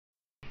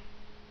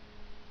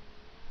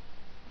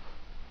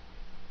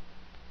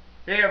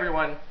Hey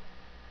everyone,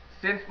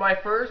 since my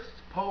first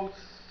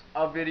posts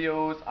of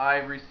videos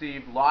I've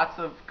received lots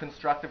of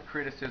constructive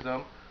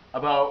criticism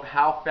about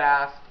how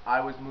fast I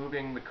was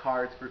moving the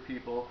cards for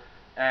people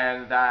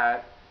and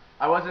that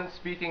I wasn't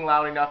speaking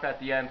loud enough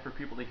at the end for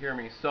people to hear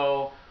me.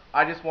 So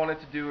I just wanted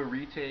to do a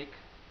retake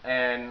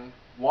and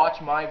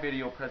watch my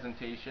video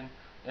presentation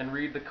and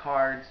read the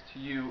cards to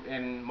you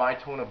in my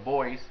tone of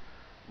voice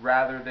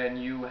rather than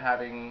you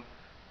having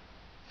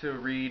to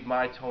read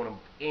my tone of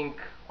ink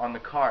on the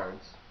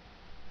cards.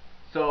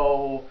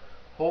 So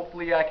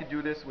hopefully I could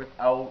do this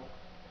without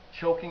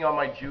choking on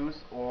my juice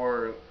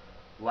or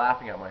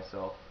laughing at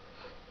myself.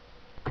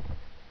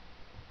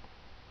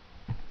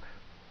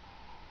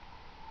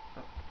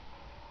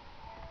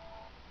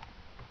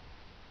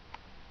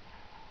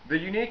 The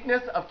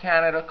uniqueness of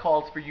Canada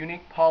calls for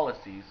unique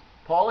policies,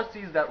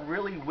 policies that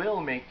really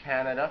will make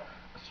Canada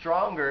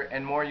stronger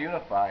and more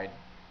unified.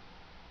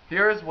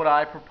 Here's what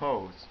I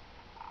propose.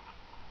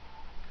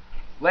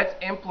 Let's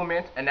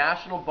implement a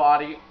national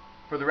body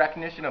for the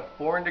recognition of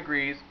foreign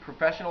degrees,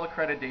 professional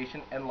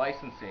accreditation, and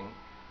licensing.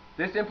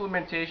 This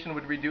implementation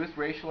would reduce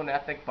racial and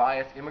ethnic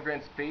bias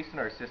immigrants face in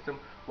our system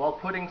while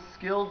putting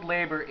skilled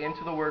labor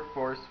into the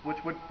workforce, which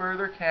would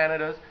further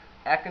Canada's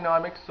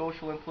economic,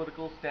 social, and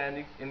political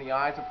standings in the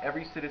eyes of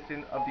every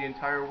citizen of the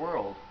entire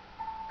world.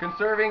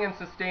 Conserving and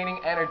sustaining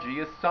energy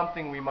is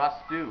something we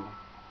must do.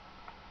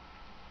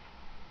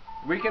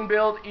 We can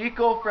build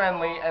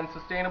eco-friendly and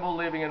sustainable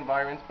living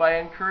environments by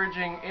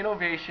encouraging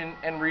innovation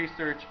and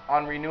research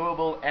on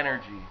renewable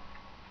energy.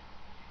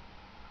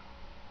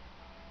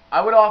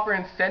 I would offer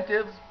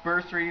incentives,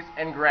 bursaries,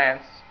 and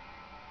grants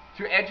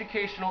to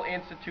educational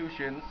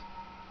institutions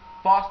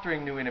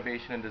fostering new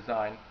innovation and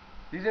design.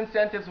 These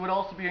incentives would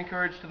also be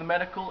encouraged to the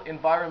medical,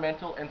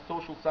 environmental, and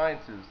social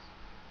sciences.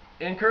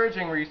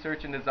 Encouraging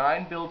research and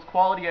design builds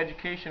quality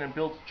education and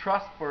builds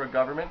trust for a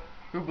government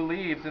who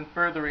believes in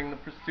furthering the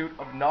pursuit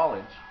of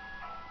knowledge.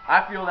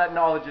 I feel that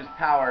knowledge is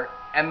power,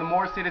 and the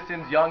more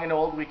citizens, young and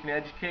old, we can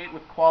educate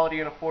with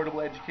quality and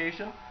affordable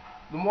education,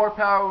 the more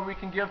power we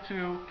can give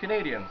to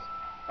Canadians,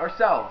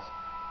 ourselves.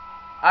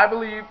 I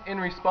believe in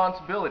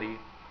responsibility.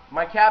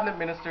 My cabinet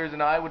ministers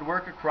and I would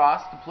work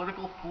across the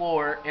political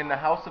floor in the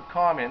House of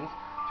Commons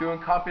to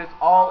encompass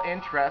all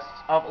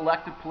interests of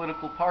elected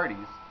political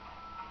parties.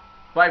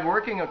 By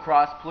working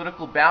across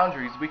political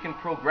boundaries, we can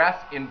progress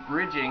in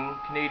bridging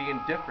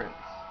Canadian difference.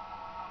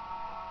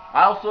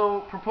 I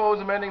also propose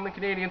amending the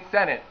Canadian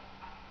Senate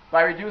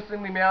by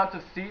reducing the amount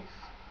of seats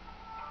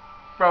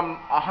from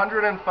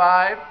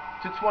 105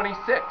 to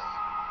 26.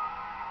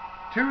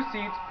 2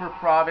 seats per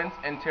province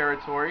and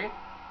territory,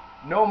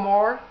 no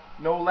more,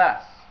 no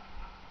less.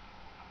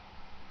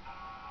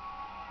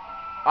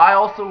 I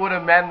also would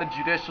amend the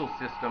judicial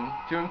system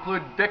to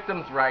include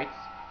victims' rights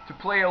to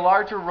play a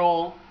larger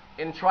role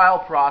in trial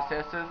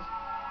processes,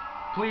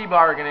 plea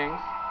bargainings,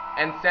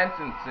 and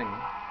sentencing.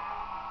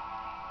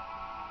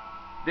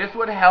 This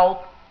would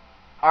help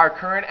our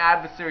current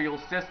adversarial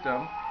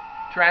system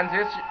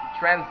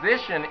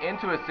transition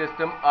into a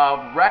system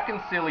of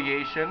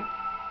reconciliation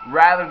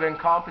rather than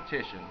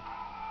competition.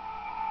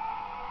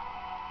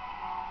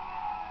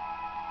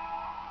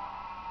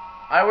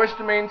 I wish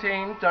to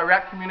maintain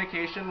direct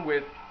communication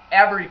with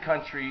every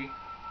country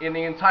in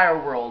the entire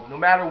world, no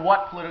matter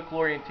what political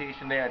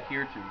orientation they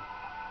adhere to.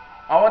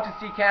 I want to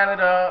see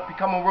Canada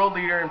become a world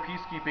leader in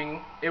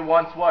peacekeeping it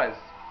once was.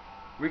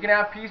 We can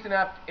have peace in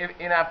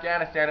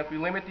Afghanistan if we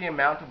limit the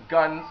amount of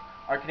guns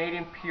our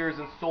Canadian peers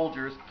and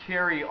soldiers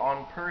carry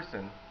on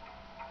person.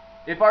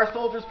 If our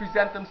soldiers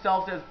present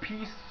themselves as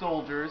peace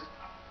soldiers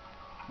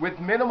with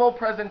minimal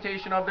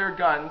presentation of their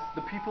guns,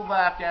 the people of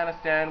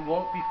Afghanistan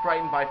won't be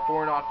frightened by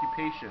foreign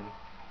occupation.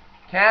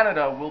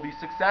 Canada will be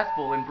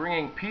successful in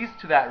bringing peace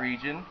to that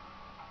region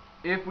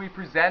if we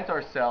present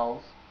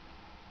ourselves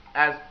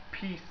as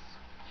peacekeepers.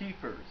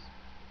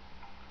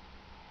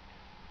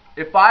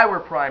 If I were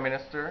Prime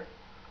Minister,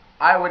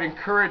 I would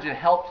encourage and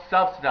help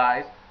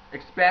subsidize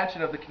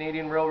expansion of the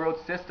Canadian railroad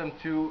system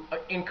to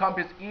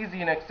encompass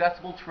easy and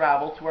accessible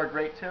travel to our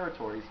great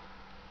territories.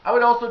 I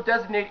would also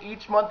designate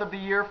each month of the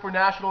year for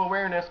national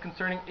awareness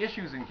concerning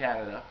issues in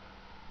Canada.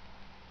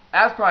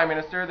 As Prime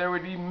Minister, there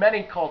would be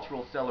many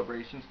cultural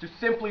celebrations to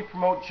simply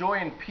promote joy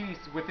and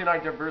peace within our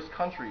diverse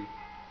country.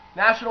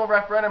 National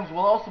referendums will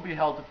also be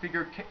held to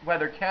figure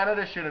whether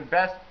Canada should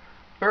invest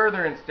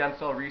further in stem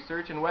cell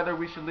research and whether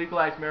we should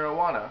legalize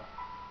marijuana.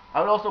 I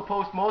would also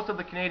post most of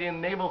the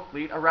Canadian naval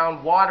fleet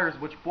around waters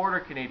which border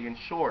Canadian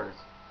shores.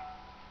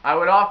 I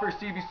would offer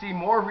CBC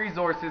more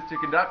resources to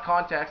conduct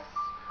contests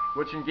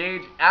which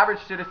engage average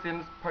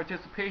citizens'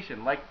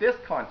 participation, like this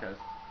contest.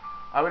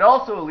 I would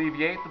also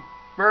alleviate the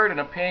burden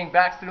of paying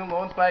back student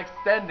loans by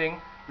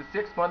extending the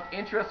 6-month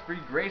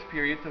interest-free grace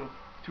period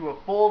to a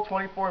full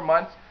 24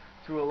 months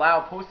to allow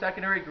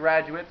post-secondary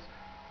graduates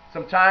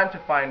some time to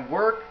find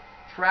work,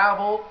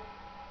 travel,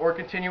 or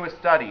continuous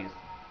studies.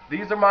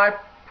 These are my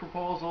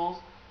proposals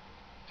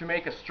to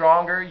make a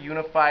stronger,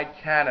 unified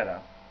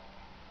Canada.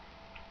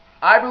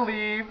 I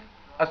believe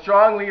a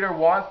strong leader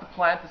wants to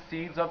plant the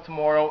seeds of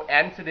tomorrow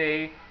and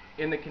today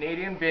in the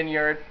Canadian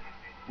vineyard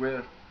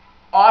with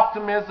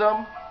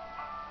optimism,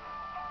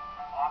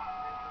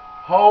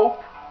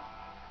 hope,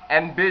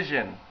 and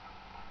vision.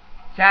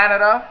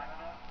 Canada,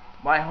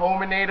 my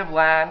home and native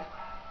land,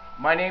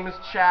 my name is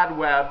Chad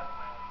Webb,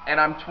 and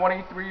I'm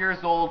 23 years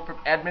old from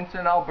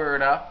Edmonton,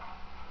 Alberta,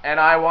 and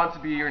I want to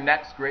be your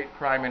next great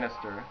Prime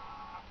Minister.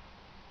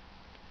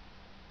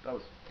 That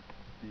was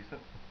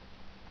decent.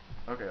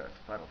 Okay, that's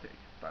final take.